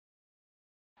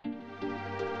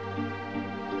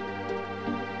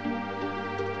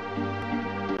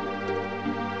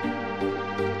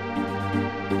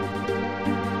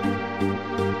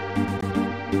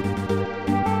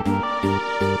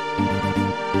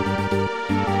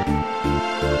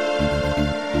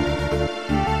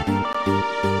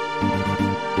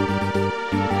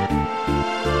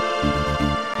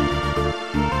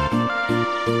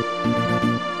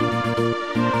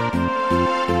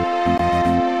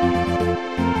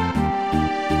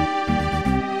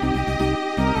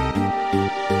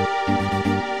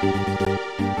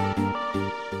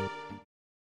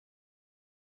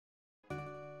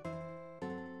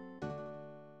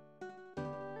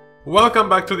Welcome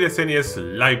back to the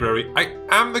SNES library. I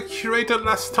am the curator.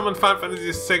 Last time on Final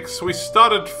Fantasy VI, we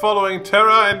started following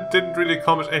Terra and didn't really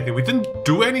accomplish anything. We didn't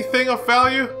do anything of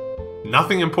value.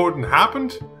 Nothing important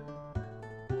happened.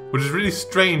 Which is really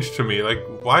strange to me. Like,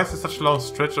 why is there such a long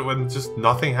stretch when just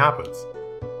nothing happens?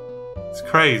 It's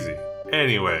crazy.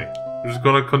 Anyway, we're just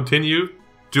gonna continue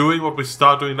doing what we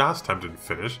started doing last time didn't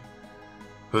finish.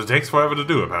 Because it takes forever to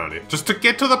do, apparently. Just to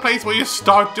get to the place where you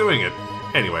start doing it.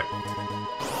 Anyway.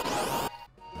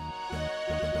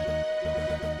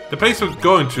 The place we're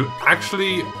going to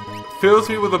actually fills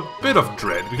me with a bit of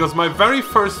dread, because my very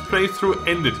first playthrough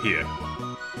ended here.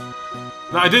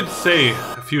 Now, I did say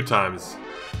a few times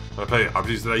when I play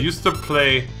RPGs that I used to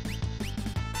play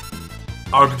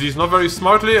RPGs not very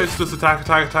smartly. I used to just attack,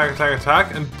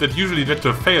 and that usually led to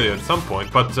a failure at some point,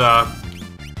 but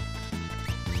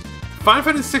Final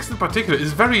Fantasy VI in particular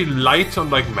is very light on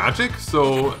like magic,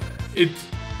 so it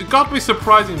got me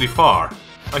surprisingly far.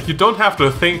 Like, you don't have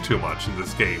to think too much in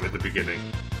this game at the beginning.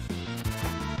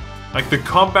 Like, the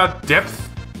combat depth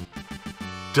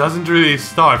doesn't really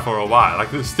start for a while. Like,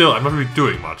 still, I'm not really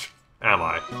doing much, am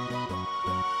I?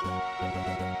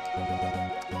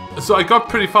 So I got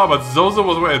pretty far, but Zozo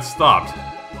was where it stopped.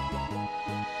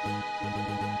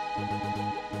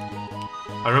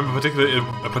 I remember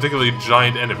a particularly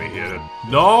giant enemy here that...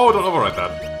 No, don't override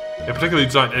that. A particularly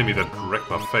giant enemy that wrecked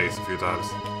my face a few times.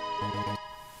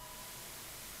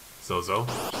 Zozo,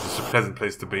 just a pleasant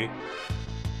place to be.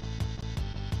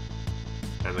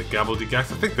 And the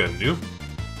Gabbledygoks, I think they're new.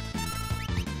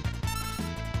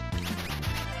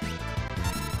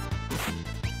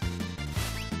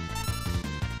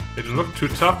 They don't look too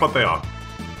tough, but they are.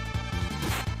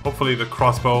 Hopefully the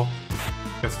crossbow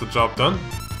gets the job done.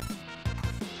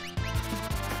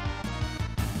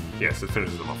 Yes, it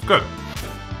finishes them off. Good.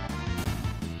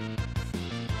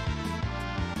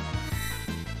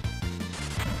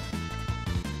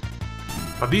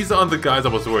 But these aren't the guys I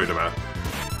was worried about.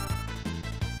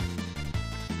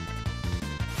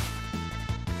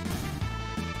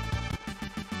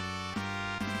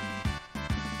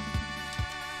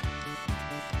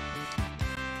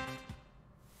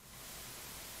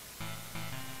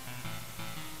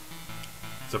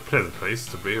 It's a pleasant place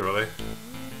to be, really.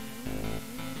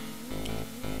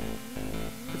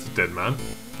 It's a dead man.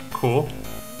 Cool.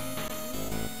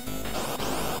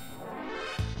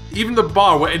 Even the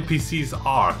bar where NPCs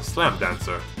are, Slam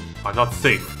Dancer, are not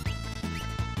safe.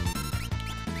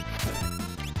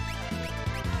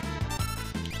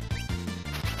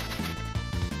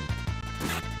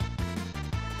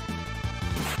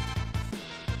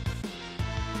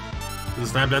 Does the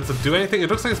Slam Dancer do anything? It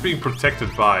looks like it's being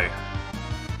protected by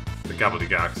the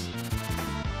Gabbledygoks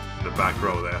in the back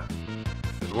row there.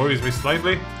 It worries me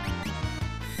slightly.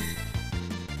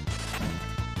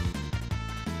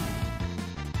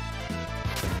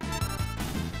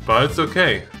 But it's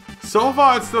okay. So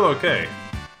far, it's still okay.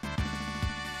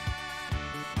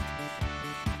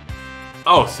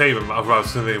 Oh, save him. I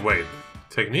was thinking, wait.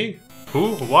 Technique?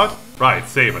 Who? What? Right,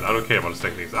 save it. I don't care about his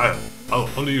techniques. I'll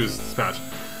only use Smash.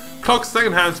 Clock's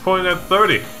second hand's pointing at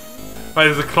 30. Right,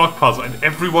 there's a clock puzzle, and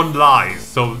everyone lies,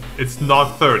 so it's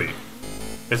not 30.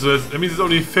 And so that means there's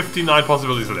only 59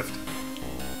 possibilities left.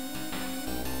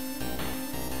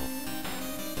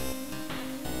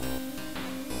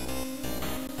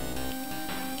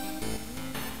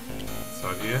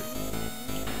 Here.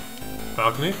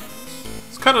 Balcony.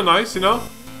 It's kind of nice, you know?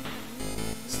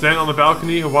 Stand on the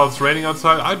balcony while it's raining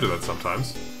outside. I do that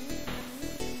sometimes.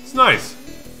 It's nice.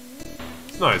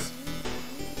 It's nice.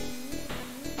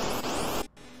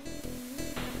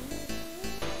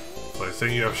 So you're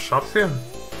saying you have shops here?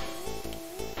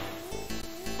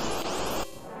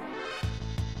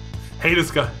 Hades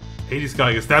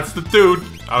guy, that's the dude.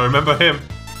 I remember him.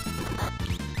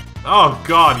 Oh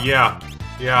god, yeah.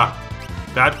 Yeah.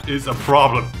 That is a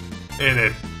problem, in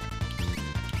it.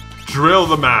 Drill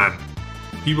the man.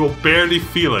 He will barely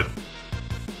feel it.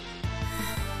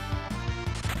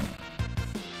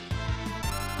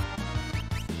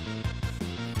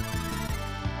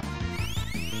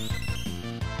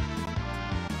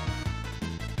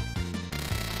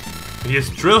 He has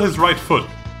drilled his right foot.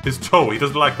 His toe. He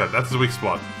doesn't like that. That's his weak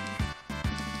spot.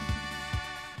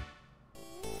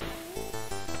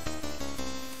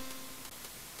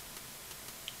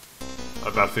 A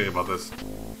bad feeling about this.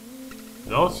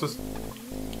 No, it's just...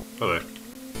 Really.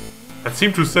 That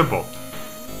seemed too simple.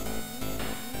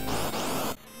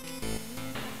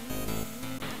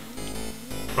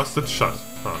 Rusted shut.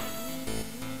 Huh.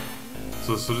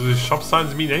 So do these shop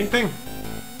signs mean anything?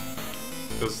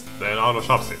 Because there are no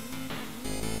shops here.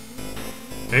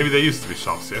 Maybe there used to be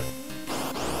shops here.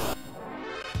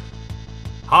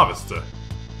 Harvester.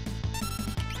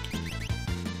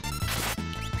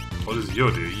 What is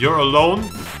your deal? You're alone?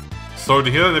 Sorry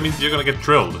to hear that. That means you're gonna get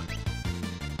drilled.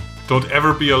 Don't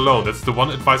ever be alone. That's the one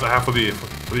advice I have for the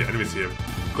enemies here.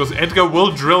 Because Edgar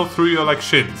will drill through your like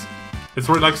shins. That's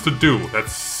what he likes to do. That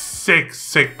sick,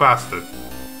 sick bastard.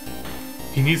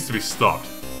 He needs to be stopped.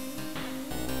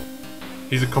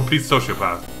 He's a complete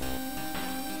sociopath.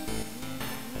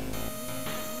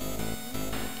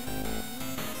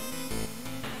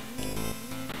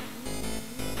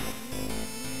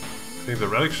 I think the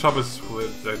relic shop is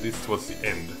at least towards the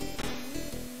end.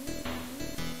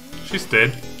 She's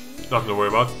dead. Nothing to worry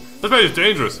about. This place is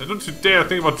dangerous, and don't you dare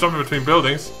think about jumping between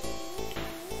buildings.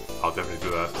 I'll definitely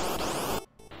do that.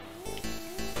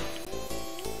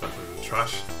 That's in the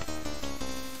trash.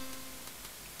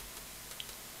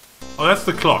 Oh, that's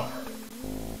the clock.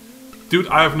 Dude,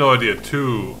 I have no idea.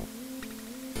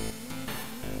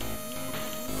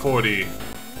 2:40.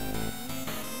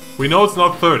 We know it's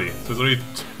not 30, so there's only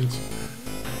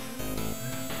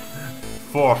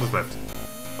 4 options left.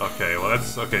 Okay, well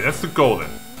that's the goal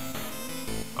then.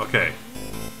 Okay.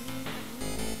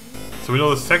 So we know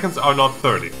the seconds are not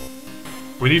 30.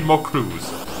 We need more clues.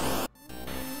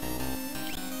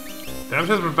 Damage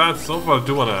has been bad so far. I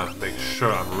do want to make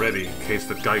sure I'm ready in case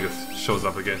that guy shows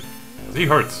up again. 'Cause he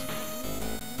hurts.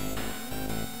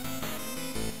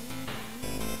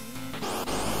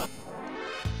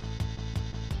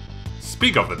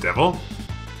 Speak of the devil.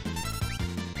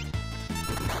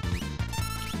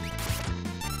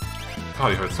 God,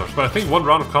 he hurts so much. But I think one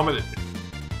round of combat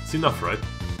is enough, right?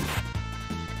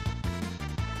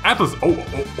 Atlas. Oh,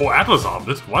 Atlas armed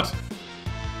it. What?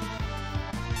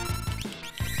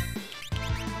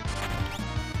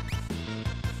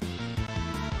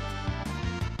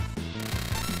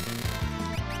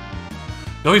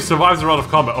 No, he survives a round of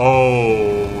combat.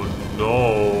 Oh,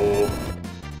 no.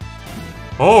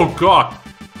 Oh, God.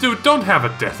 Dude, don't have a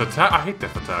death attack. I hate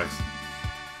death attacks.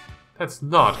 That's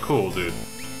not cool, dude.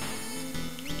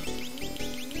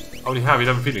 I only have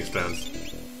 11 Phoenix stands.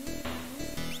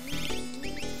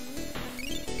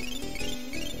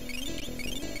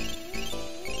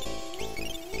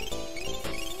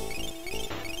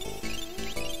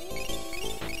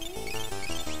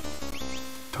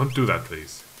 Don't do that,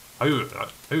 please. Are you?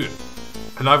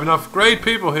 And I have enough great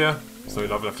people here, so you're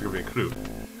not enough to give me a clue.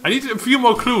 I need a few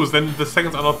more clues, then the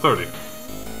seconds are not 30.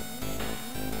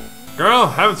 Girl,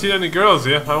 haven't seen any girls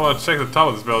here. I want to check the top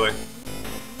of this building.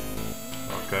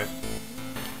 Okay.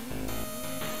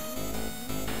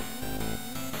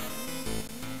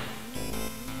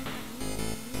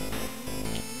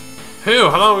 Ew,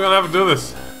 how long are we gonna have to do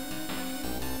this?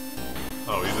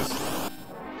 Oh, you're just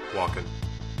walking.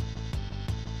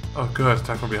 Oh, good.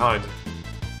 Attack from behind.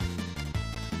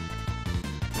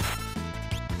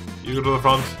 You go to the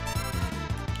front.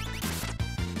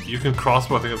 You can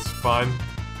crossbow, I think it's fine.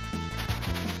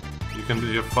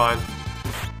 You're fine.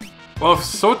 Well, if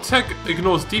Zotek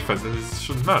ignores defense, then it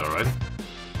shouldn't matter, right?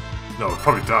 No, it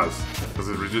probably does. Because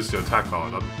it reduces your attack power,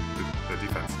 not the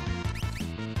defense.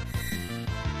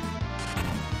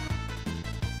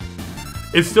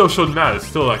 It still shouldn't matter, it's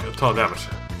still like a ton of damage.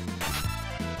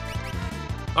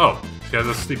 Oh, she has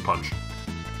a sleep punch.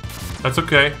 That's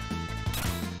okay.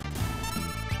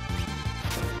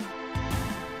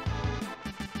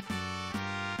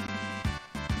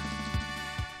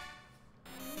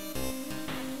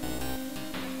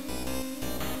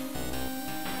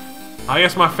 I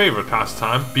guess my favorite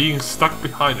pastime, being stuck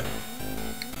behind it.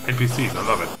 NPCs, I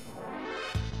love it.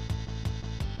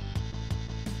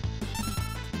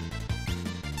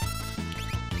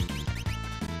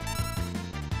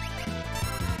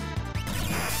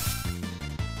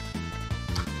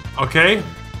 Okay,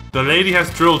 the lady has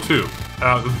drill too.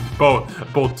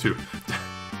 Both too.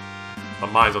 My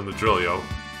mind's on the drill, yo.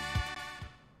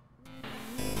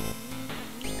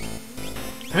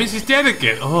 That means he's dead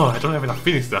again. Oh, I don't have enough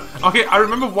Phoenix there. Okay, I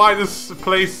remember why this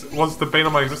place was the bane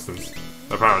of my existence.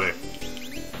 Apparently.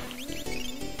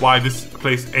 Why this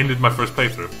place ended my first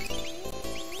playthrough.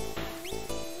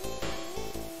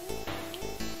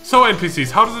 So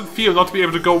NPCs, how does it feel not to be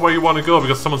able to go where you want to go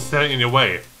because someone's standing in your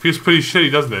way? Feels pretty shitty,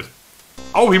 doesn't it?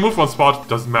 Oh, he moved one spot.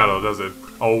 Doesn't matter, does it?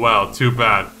 Oh well, too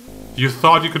bad. You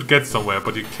thought you could get somewhere,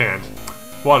 but you can't.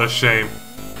 What a shame.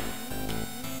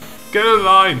 Get in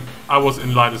line! I was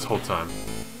in line this whole time.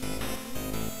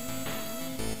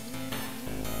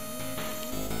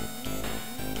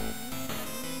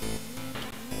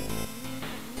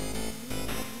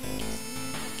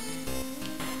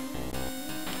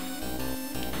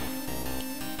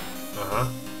 Uh-huh.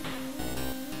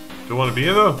 Do you want to be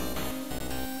here though? I'm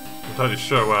not entirely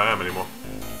sure where I am anymore.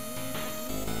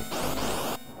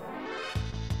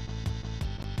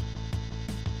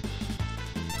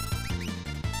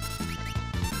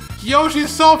 Yo, she's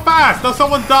so fast! Now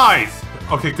someone dies!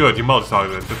 Okay, good, you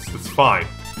multi-targeted. It's fine.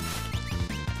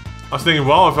 I was thinking,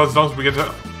 well, if as long as we get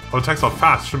her attacks out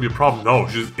fast, shouldn't be a problem. No,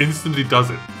 she just instantly does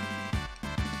it.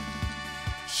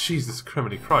 Jesus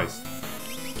criminy Christ.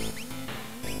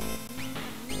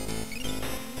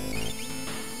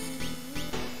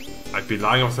 I'd be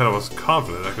lying if I said I was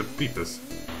confident I could beat this.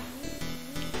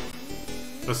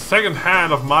 The second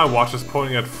hand of my watch is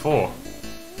pointing at 4.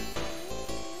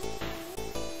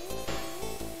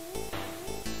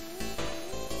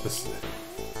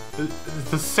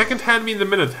 The second hand mean the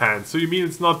minute hand, so you mean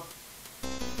it's not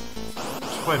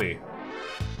 20.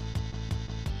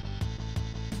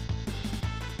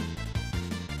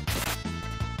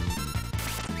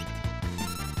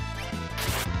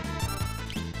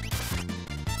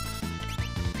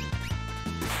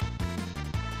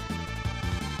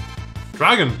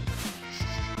 Dragoon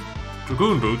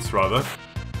boots, rather.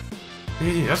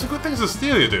 Yeah, that's a good thing to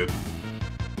steal, you dude.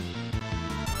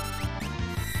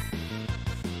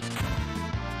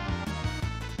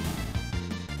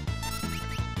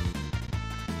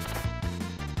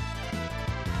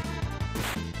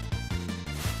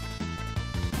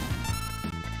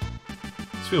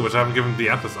 Speaking of which, I haven't given the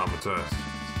Atlas armor to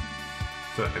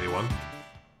anyone.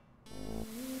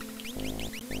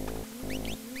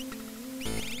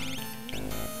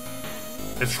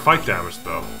 It's fight damage,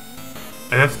 though.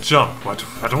 And that's jump. What?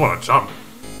 I don't want to jump.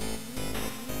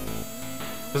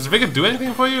 Does Vigor do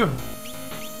anything for you?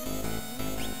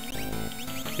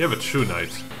 You have a True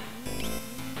Knight.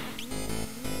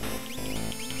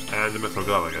 And the Mythril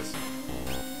Glove, I guess.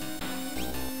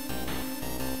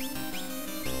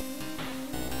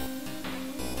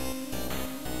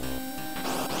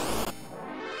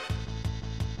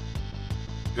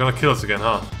 You're gonna kill us again,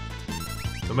 huh?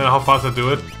 No matter how fast I do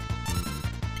it.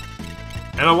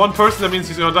 And on one person, that means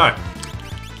he's gonna die.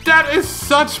 That is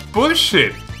such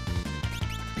bullshit!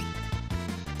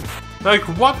 Like,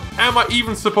 what am I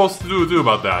even supposed to do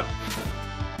about that?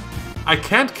 I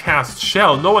can't cast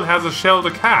Shell. No one has a Shell to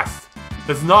cast.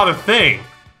 That's not a thing,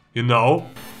 you know?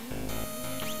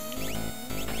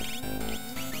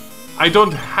 I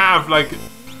don't have, like,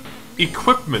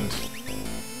 equipment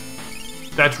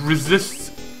that resists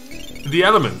the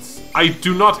elements. I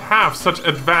do not have such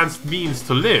advanced means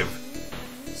to live.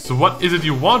 So what is it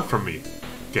you want from me,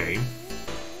 game?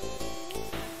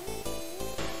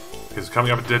 Because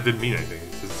coming up with that didn't mean anything.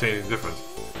 It didn't say anything different.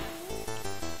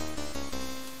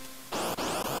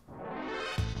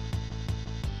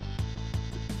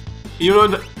 You know,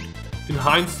 in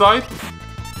hindsight,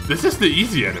 this is the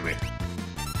easy enemy.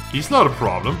 He's not a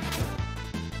problem.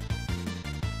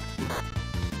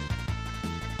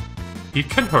 He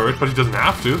can hurt, but he doesn't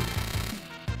have to.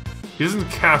 He doesn't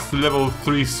cast a level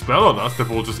 3 spell on us that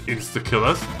will just insta-kill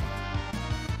us.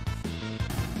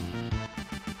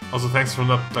 Also, thanks for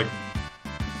not, like,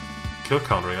 kill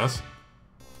countering us.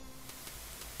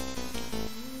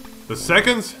 The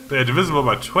seconds, they are divisible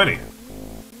by 20.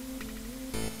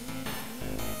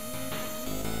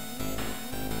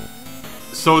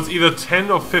 So it's either 10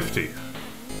 or 50.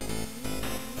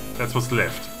 That's what's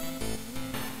left.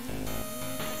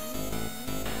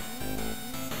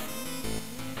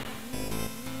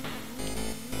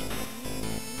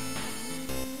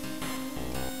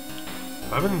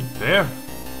 I've been there.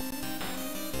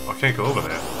 Oh, I can't go over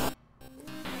there.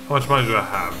 How much money do I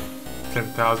have?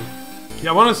 10,000.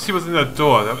 Yeah, I want to see what's in that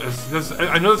door.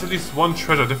 I know there's at least one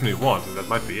treasure I definitely want, and that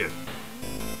might be it.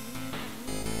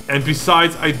 And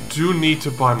besides, I do need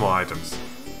to buy more items.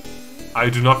 I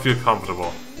do not feel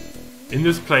comfortable in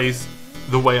this place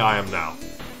the way I am now.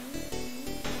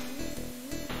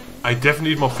 I definitely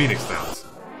need more Phoenix Downs.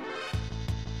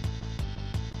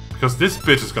 Because this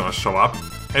bitch is gonna show up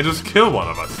and just kill one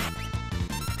of us.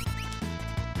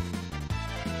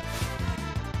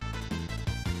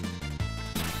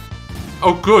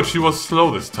 Oh good, she was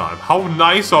slow this time. How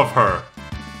nice of her!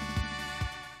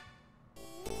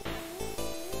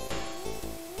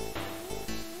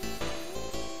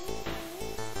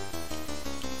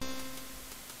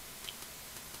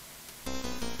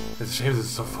 It's a shame this is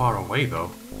so far away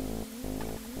though.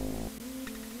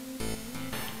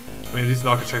 I mean, at least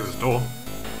now I can check this door.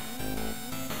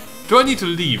 Do I need to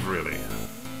leave, really?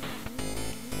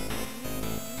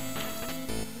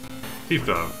 Thief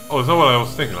Glove. Oh, that's not what I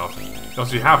was thinking of.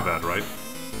 Also, you have that, right?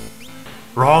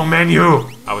 Wrong menu!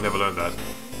 I would never learn that.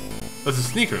 That's a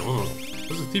sneaker. Oh,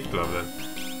 what's a Thief Glove then?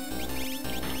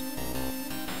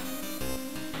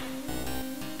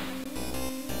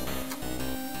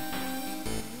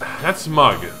 That's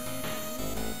Mug.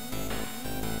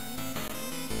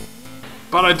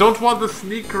 But I don't want the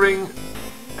sneak ring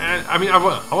And, I mean, I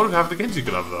wanted to have the Genji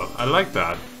glove, though. I like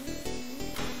that.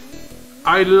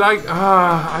 I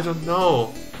don't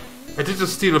know. I did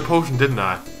just steal a potion, didn't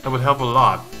I? That would help a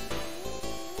lot.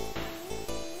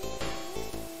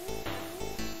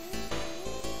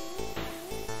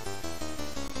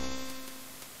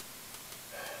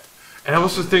 And I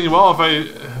was just thinking, well, if I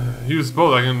use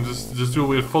both, I can just do it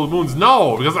with full moons.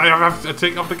 No, because I have to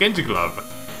take off the Genji glove.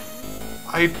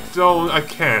 I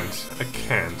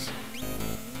can't.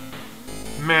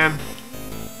 Man.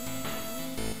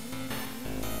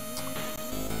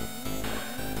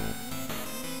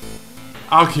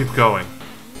 I'll keep going.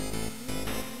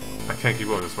 I can't keep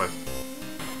going this way.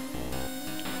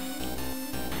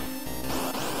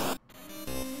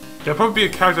 There'll probably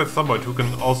be a character at some point who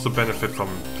can also benefit from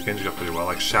Genji pretty well,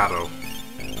 like Shadow.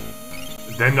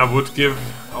 Then I would give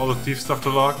all the thief stuff to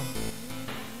Locke.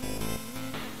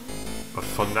 But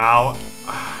for now,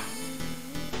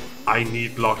 I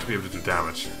need Locke to be able to do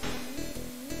damage.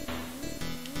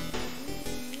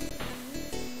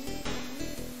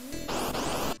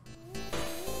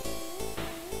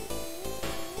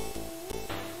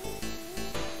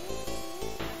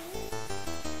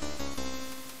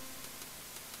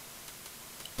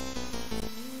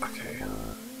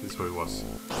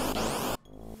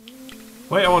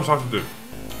 Wait, I want to talk to the dude.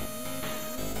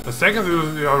 The seconds I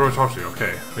already talked to you,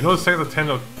 okay. We know the seconds are 10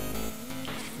 or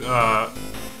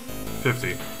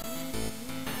 50.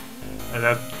 And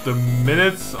that the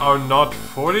minutes are not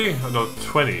 40? Oh, no,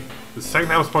 20. The second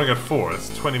hand was pointing at 4,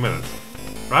 that's 20 minutes.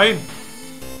 Right?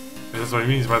 That's what it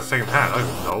means by the second hand, I don't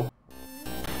even know.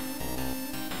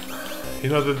 You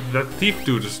know, that thief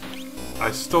dude just...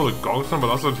 I stole a gong from, but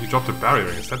also he dropped a barrier.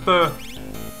 Is that the...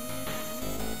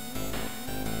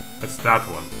 It's that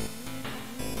one.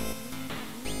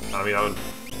 I mean, I don't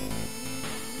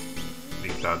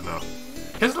need that now.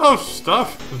 He has a lot of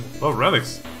stuff. A lot of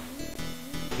relics.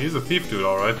 He's a thief dude,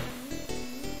 alright.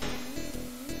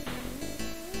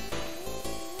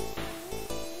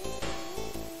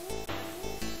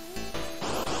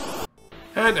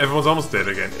 And everyone's almost dead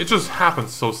again. It just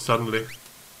happens so suddenly.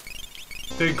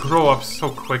 They grow up so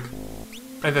quick.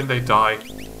 And then they die.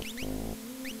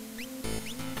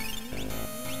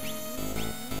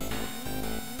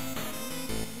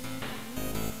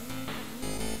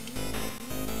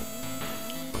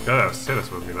 Gotta have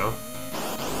Silas with me though.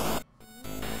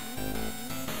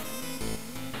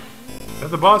 Is that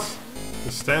the boss?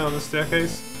 Just stand on the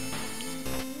staircase?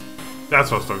 That's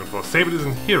what I was looking for. Sable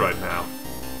isn't here right now.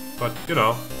 But, you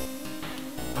know,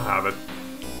 I have it.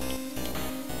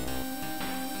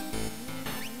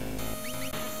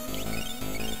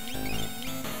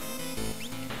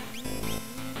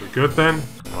 We good then?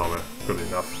 Oh man, good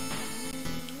enough.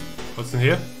 What's in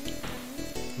here?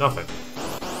 Nothing.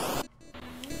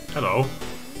 Hello.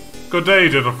 Good day,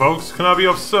 gentle folks. Can I be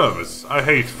of service? I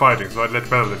hate fighting, so I'd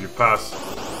better let you pass.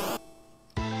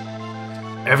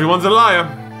 Everyone's a liar.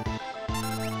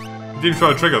 He didn't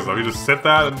try to trick us though, he just said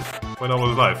that and went on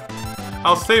with his life.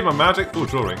 I'll save my magic. Ooh,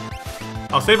 jewelry.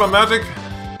 I'll save my magic,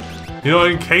 you know,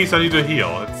 in case I need to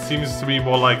heal. It seems to be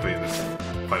more likely in this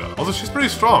fight. Also, she's pretty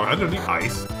strong. I don't need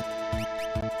ice.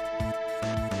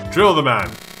 Drill the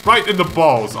man. Right in the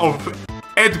balls. Oh,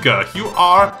 Edgar, you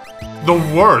are the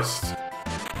worst.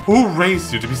 Who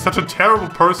raised you to be such a terrible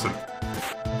person?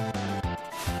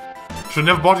 Should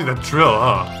never bought you that drill,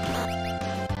 huh?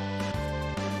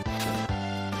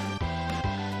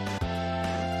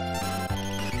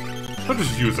 Don't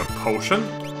just use a potion.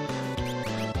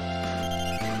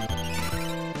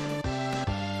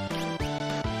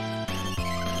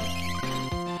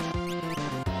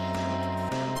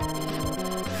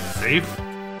 Safe?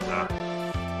 Nah.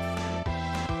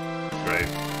 Great.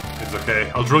 It's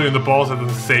okay. I'll drill you in the balls. That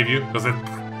doesn't save you, because it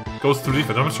goes through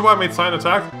defense. I'm not sure why I made Sign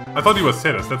Attack. I thought you were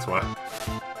Silas, that's why.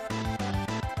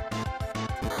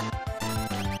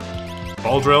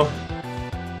 Ball drill.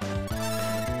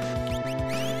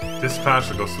 Dispatch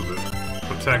that goes through the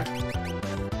protect.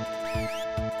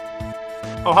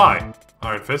 Oh, hi.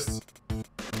 Iron Fists.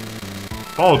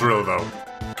 Ball drill, though.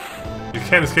 You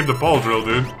can't escape the ball drill,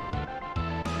 dude.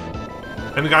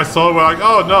 And the guys saw it, were like,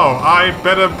 oh no, I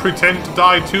better pretend to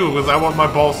die too, because I want my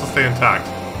balls to stay intact.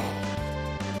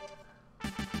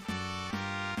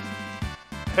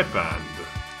 Headband.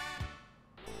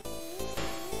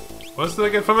 What else did I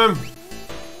get from him?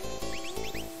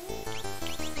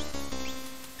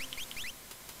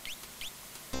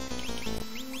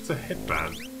 What's a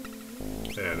headband?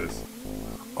 There it is.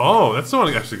 Oh, that's the one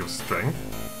that actually gives strength.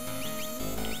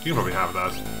 You can probably have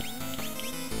that.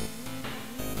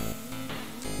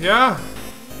 Yeah,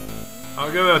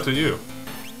 I'll give that to you.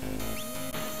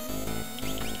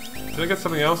 Did I get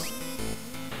something else?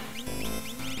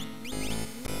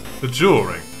 The jewel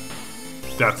ring.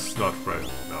 That's not right.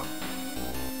 No.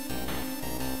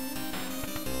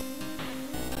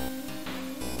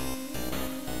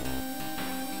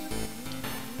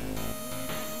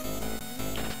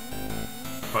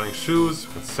 Running shoes.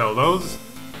 We can sell those.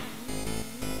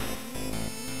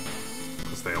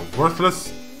 Because they are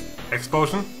worthless.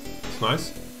 Explosion. It's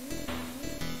nice.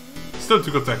 Still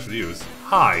too good to actually use.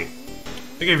 Hi.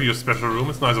 They gave you a special room.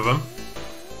 It's nice of them.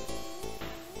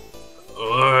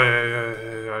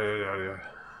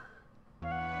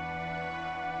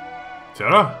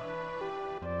 Terra?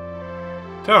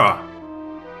 Terra?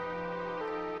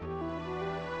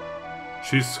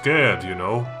 She's scared, you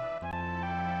know.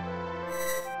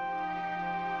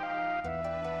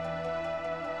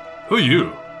 Who are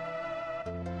you?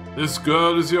 This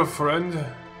girl is your friend?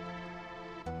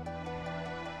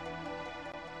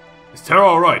 Is Terra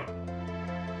alright?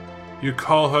 You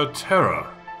call her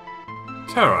Terra?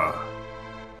 Terra?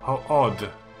 How odd.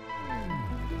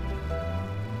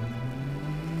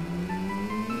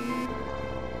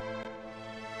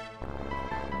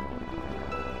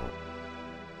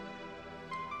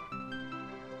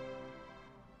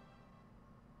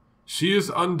 She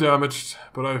is undamaged,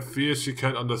 but I fear she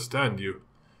can't understand you.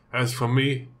 As for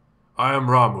me, I am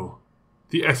Ramu.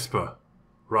 The Esper.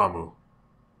 Ramu.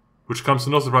 Which comes to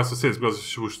no surprise to Sis,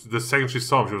 because the second she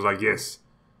saw him, she was like, yes.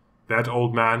 That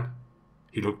old man,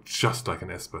 he looked just like an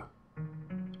Esper.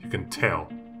 You can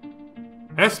tell.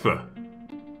 Esper?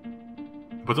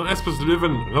 But don't Espers live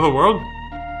in another world?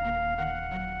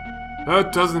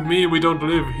 That doesn't mean we don't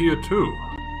live here too.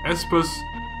 Espers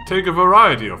take a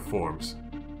variety of forms.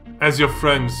 As your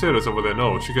friend Cirrus over there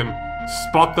knows, she can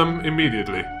spot them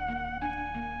immediately.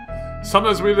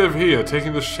 Sometimes we live here,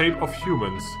 taking the shape of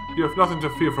humans. You have nothing to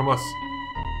fear from us.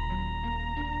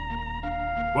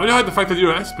 Why do you hide the fact that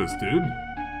you're Espers, dude?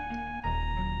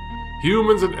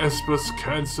 Humans and Espers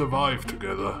can't survive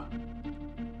together.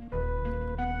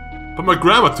 But my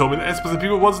grandma told me that Espers and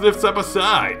people once lived side by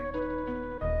side.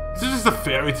 Is this just a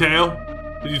fairy tale?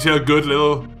 Did you tell good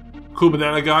little cool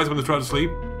banana guys when they try to sleep?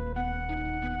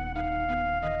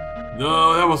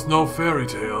 No, that was no fairy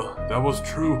tale. That was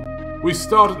true. We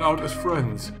started out as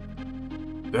friends.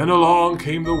 Then along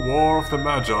came the War of the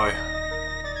Magi.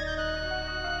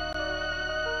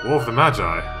 War of the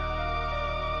Magi?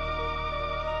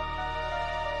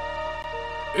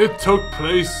 It took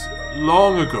place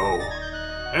long ago.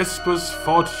 Espers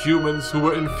fought humans who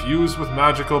were infused with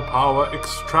magical power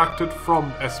extracted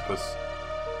from Espers.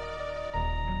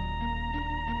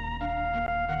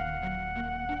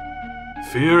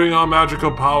 Fearing our magical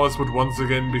powers would once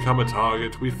again become a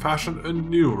target, we fashioned a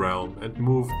new realm and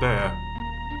moved there.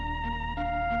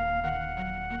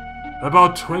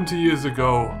 About 20 years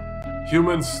ago,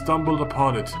 humans stumbled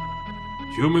upon it.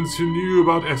 Humans who knew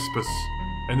about Espers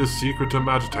and the secret to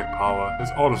Magitech power.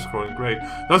 His auto-scrolling, great.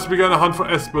 Thus began a hunt for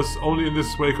Espers. Only in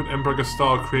this way could Emperor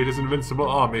Gastal create his invincible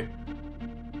army.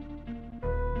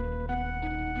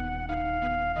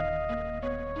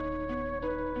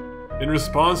 In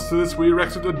response to this, we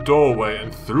erected a doorway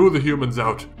and threw the humans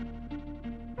out.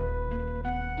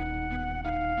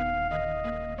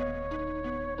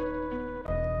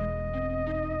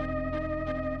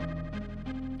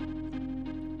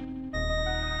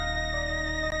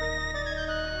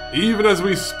 Even as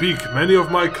we speak, many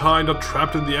of my kind are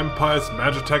trapped in the Empire's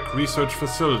Magitech research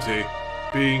facility,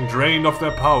 being drained of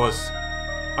their powers.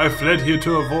 I fled here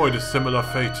to avoid a similar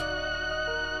fate.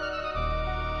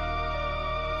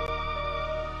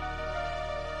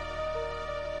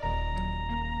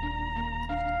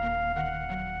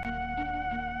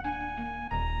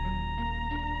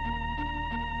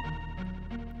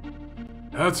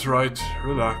 That's right,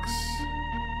 relax.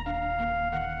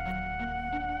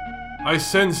 I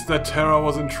sensed that Terra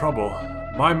was in trouble.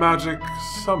 My magic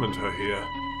summoned her here.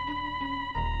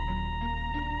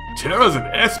 Terra's an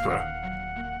Esper?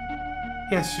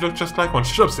 Yes, she looked just like one.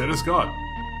 Shut up, Sarah's gone.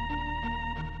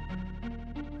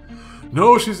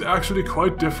 No, she's actually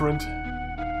quite different.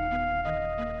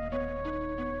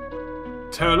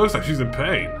 Terra looks like she's in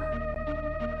pain.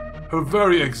 Her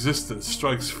very existence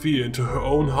strikes fear into her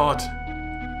own heart.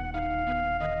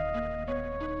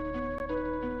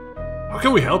 How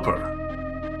can we help her?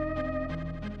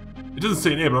 It doesn't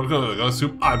say a name, but I'm gonna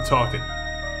assume I'm talking.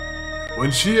 When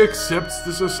she accepts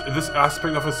this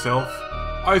aspect of herself,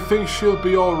 I think she'll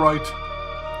be alright.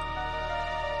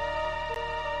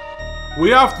 We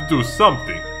have to do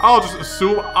something. I'll just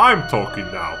assume I'm talking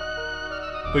now.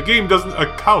 The game doesn't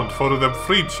account for the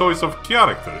free choice of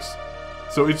characters,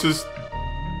 so it just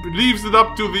leaves it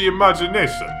up to the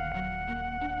imagination.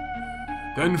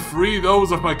 Then free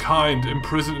those of my kind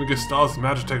imprisoned in Gestalt's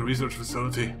Magitech research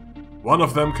facility. One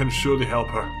of them can surely help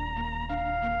her.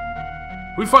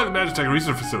 We'll find the Magitech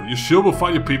research facility. You sure we'll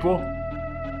find your people?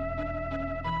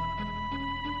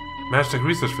 Magitech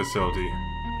research facility.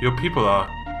 Your people are...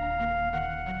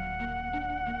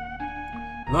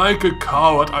 Like a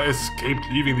coward, I escaped,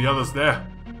 leaving the others there.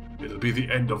 It'll be the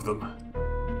end of them.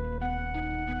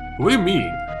 What do you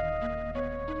mean?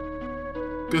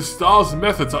 Gestalt's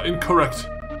methods are incorrect.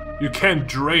 You can't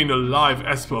drain a live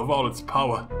Esper of all its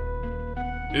power.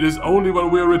 It is only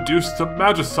when we are reduced to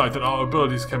Magicite that our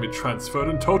abilities can be transferred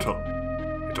in total.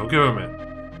 Hey, don't give him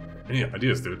any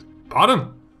ideas, dude.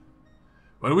 Pardon?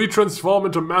 When we transform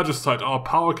into Magicite, our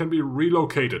power can be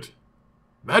relocated.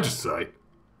 Magicite?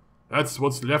 That's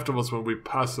what's left of us when we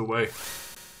pass away.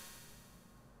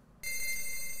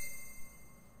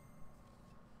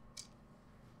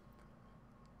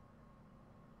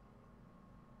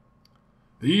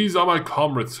 These are my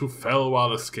comrades who fell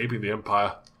while escaping the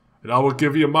Empire, and I will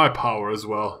give you my power as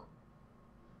well.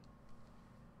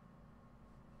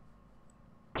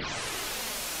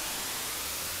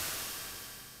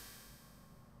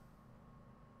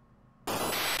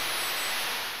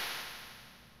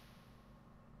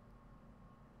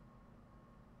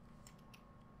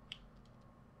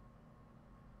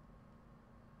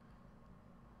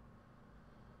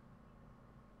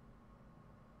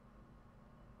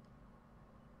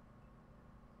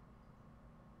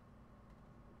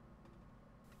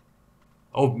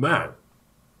 Oh man, are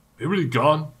you really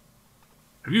gone?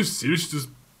 Have you seriously just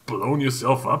blown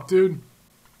yourself up, dude?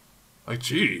 Like,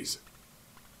 jeez.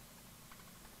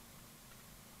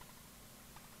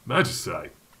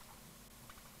 Magicite.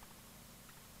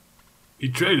 He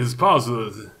traded his power so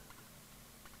that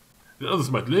the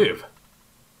others might live.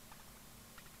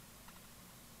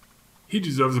 He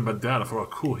deserves a bandana for how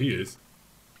cool he is.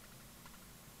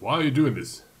 Why are you doing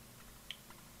this?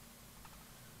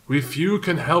 We few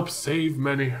can help save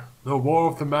many. The war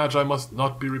of the Magi must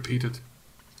not be repeated.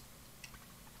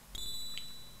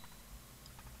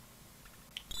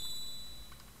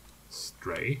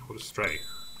 Stray? What is stray?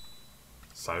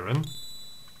 Siren?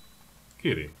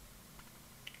 Kitty.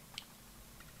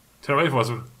 Terra wait for us.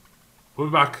 We'll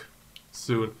be back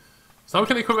soon. So now we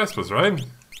can equip Espers, right?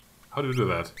 How do we do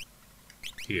that?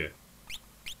 Here.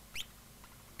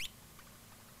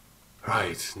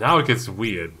 Right, now it gets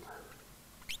weird.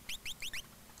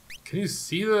 Can you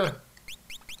see the...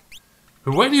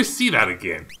 Where do you see that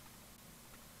again?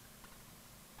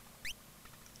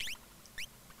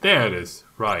 There it is.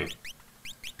 Right.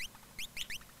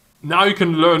 Now you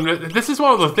can learn... This is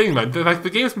one of the things, man. Like, the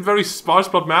game's been very sparse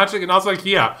about magic, and I was like,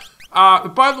 yeah.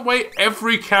 By the way,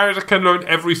 every character can learn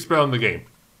every spell in the game.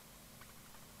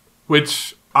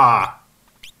 Which, not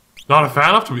a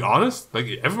fan of, to be honest.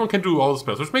 Like, everyone can do all the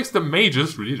spells, which makes the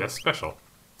mages really less special.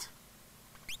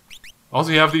 Also,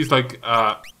 you have these, like,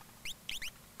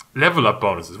 level up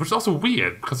bonuses, which is also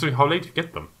weird, considering how late you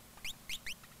get them.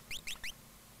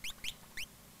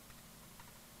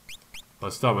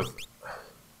 Let's start with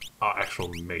our actual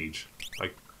mage.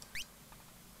 Like,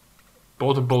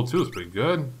 Bolt and Bolt 2 is pretty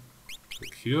good. The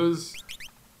cures.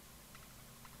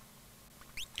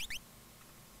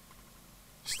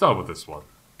 Start with this one.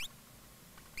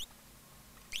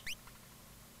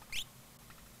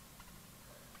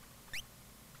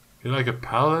 You're like a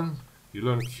paladin? You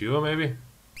learn cure, maybe?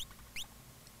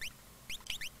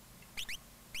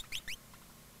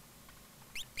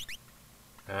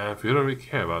 And if you don't really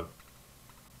care about,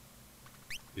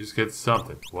 you just get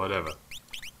something, whatever.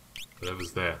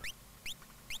 Whatever's there.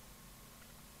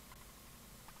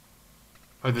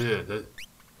 Oh, those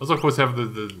of course have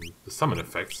the summon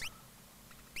effects.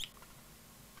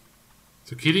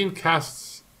 So Killian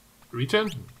casts regen?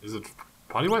 Is it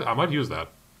partywide? I might use that.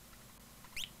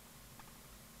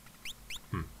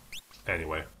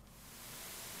 Anyway.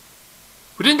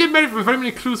 We didn't get very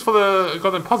many clues for the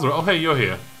goddamn puzzle. Oh hey, you're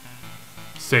here.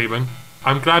 Sabin.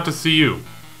 I'm glad to see you.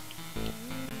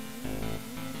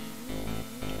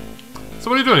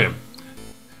 So what are you doing here?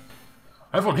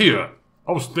 Everyone here.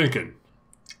 I was thinking.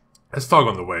 Let's talk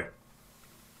on the way.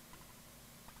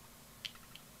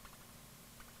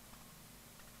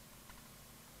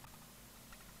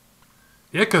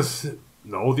 Yeah, cause...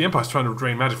 No, the Empire's trying to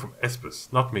drain magic from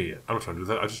Espers. Not me. I'm not trying to do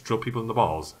that. I just drill people in the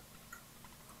balls.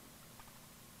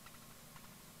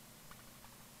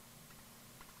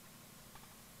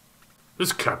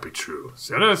 This can't be true.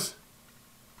 Serious?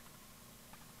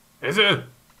 Is it?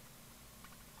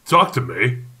 Talk to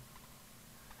me.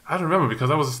 I don't remember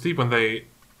because I was asleep when they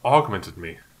augmented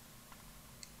me.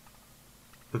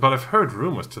 But I've heard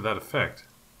rumors to that effect.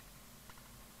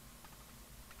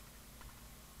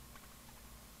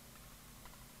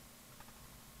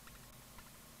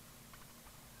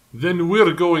 Then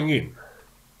we're going in.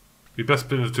 We best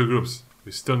split into two groups.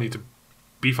 We still need to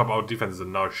beef up our defenses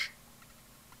in Narsh.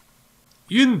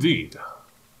 Indeed.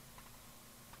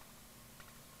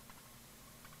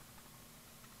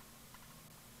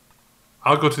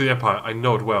 I'll go to the Empire. I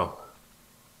know it well.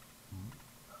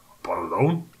 But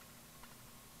alone?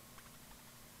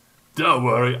 Don't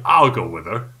worry, I'll go with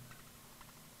her.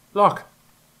 Look.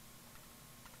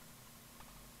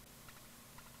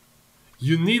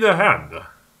 You need a hand.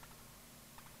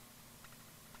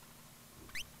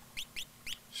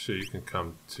 Sure, you can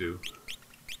come too.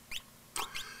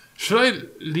 Should I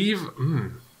leave?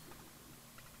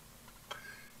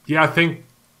 Yeah, I think.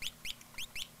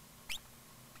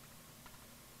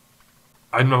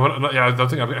 I don't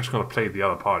think I'm actually going to play the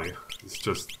other party. It's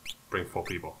just bring 4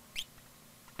 people.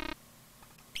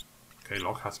 Okay,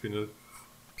 Locke has been a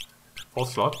full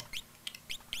slot.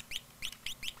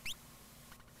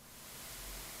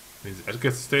 Means Ed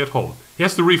gets to stay at home. He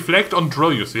has to reflect on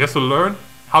drill use. He has to learn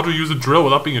how to use a drill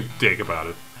without being a dick about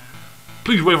it.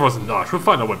 Please wait for us in Narsh. We'll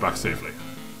find our way back safely.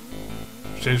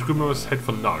 Change group members, head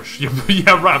for Narsh.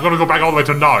 Yeah, right. I'm gonna go back all the way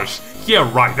to Narsh. Yeah,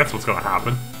 right. That's what's gonna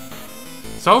happen.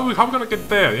 So how are we gonna get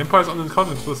there? The Empire's on the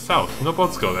continent to the south. No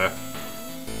boats go there.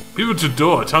 People to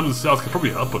Door, a town to the south, can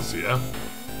probably help us here.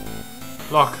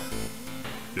 Locke.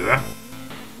 You there?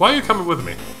 Why are you coming with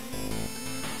me?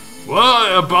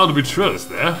 Well, I'm bound to be trailers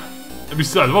there. And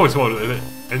besides, I've always wanted an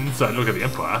inside look at the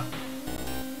Empire.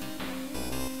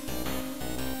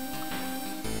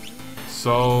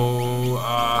 So,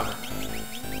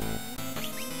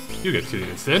 you get killed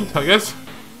instead, I guess.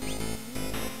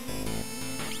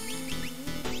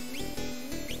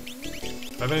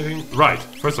 Have anything? Right,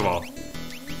 first of all.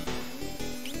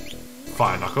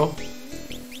 Fire Knuckle.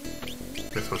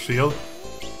 Thanks for shield.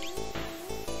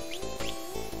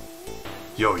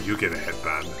 Yo, you get a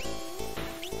headband.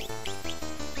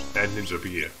 And Ninja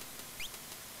Beer.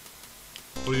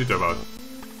 What are you talking about?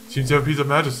 Seems to have a piece of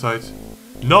magicite.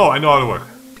 No, I know how to work.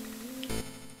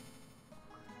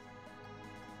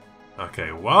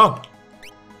 Okay, well.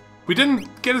 We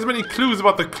didn't get as many clues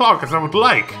about the clock as I would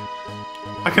like.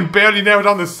 I can barely narrow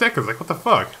down the seconds, like what the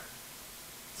fuck?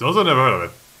 Zozo never heard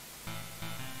of it.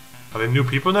 Are they new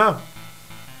people now?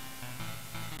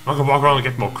 I'm not gonna walk around and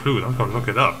get more clues, I'm gonna look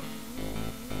it up.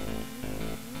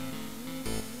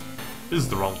 This is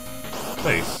the wrong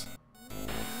place.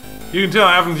 You can tell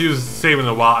I haven't used save in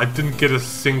a while. I didn't get a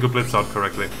single blitz out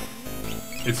correctly.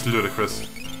 It's ludicrous.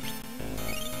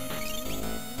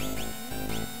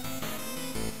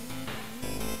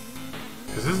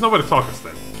 Because this is not where the clock is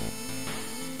then.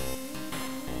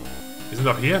 Isn't it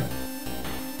up here?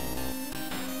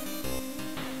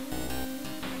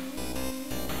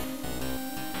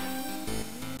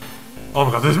 Oh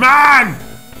my god, this man!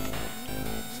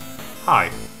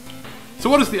 Hi. So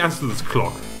what is the answer to this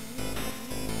clock?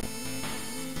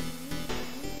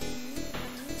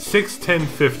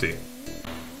 6:10:50.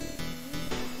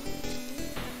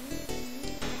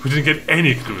 We didn't get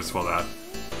any clues for that.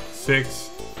 6,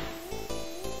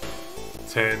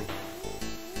 10,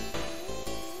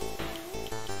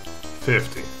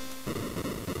 50.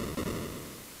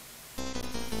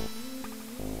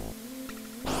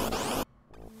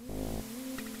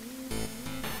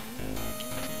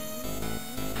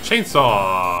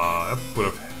 Chainsaw! That would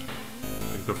have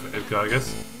been good for Edgar, I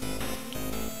guess.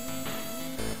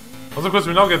 Also, of course,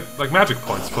 we now get, like, magic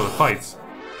points for the fights.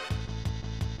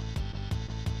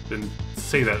 Didn't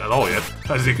say that at all yet.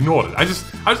 I just ignored it. I just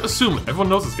assume everyone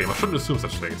knows this game. I shouldn't assume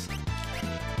such things.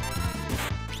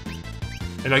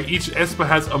 And, like, each Esper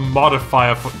has a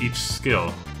modifier for each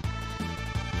skill.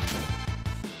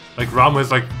 Like, Ramu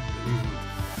has, like,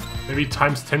 maybe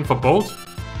times 10 for both.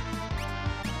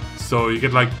 So you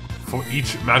get, like, for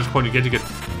each magic point you get,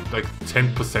 like,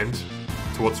 10%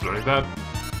 towards learning that.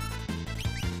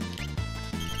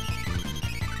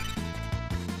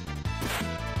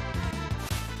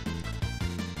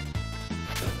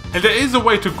 And there is a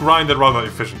way to grind it rather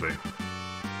efficiently.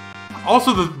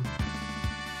 Also the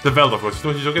Veld, of course.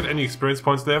 You don't get any experience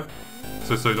points there.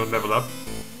 So you don't level up.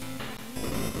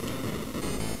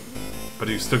 But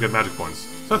you still get magic points.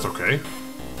 So that's okay.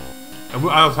 And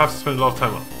I'll have to spend a lot of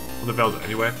time on the Veld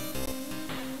anyway.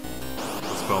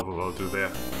 The spell will do there.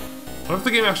 What if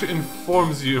the game actually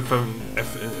informs you if an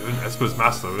Esper's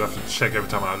master? We'll have to check every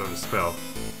time I learn a spell.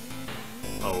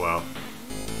 Oh well.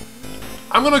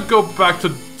 I'm gonna go back to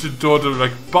Door to,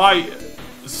 like, buy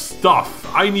stuff.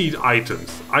 I need items.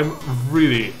 I'm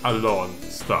really low on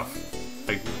stuff.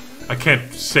 Like, I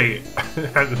can't say it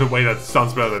in a way that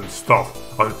sounds better than stuff.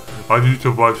 I need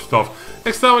to buy stuff.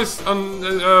 Next time is on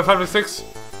 5 and 6.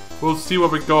 We'll see where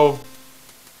we go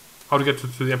how to get to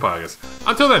the Empire, I guess.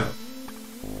 Until then,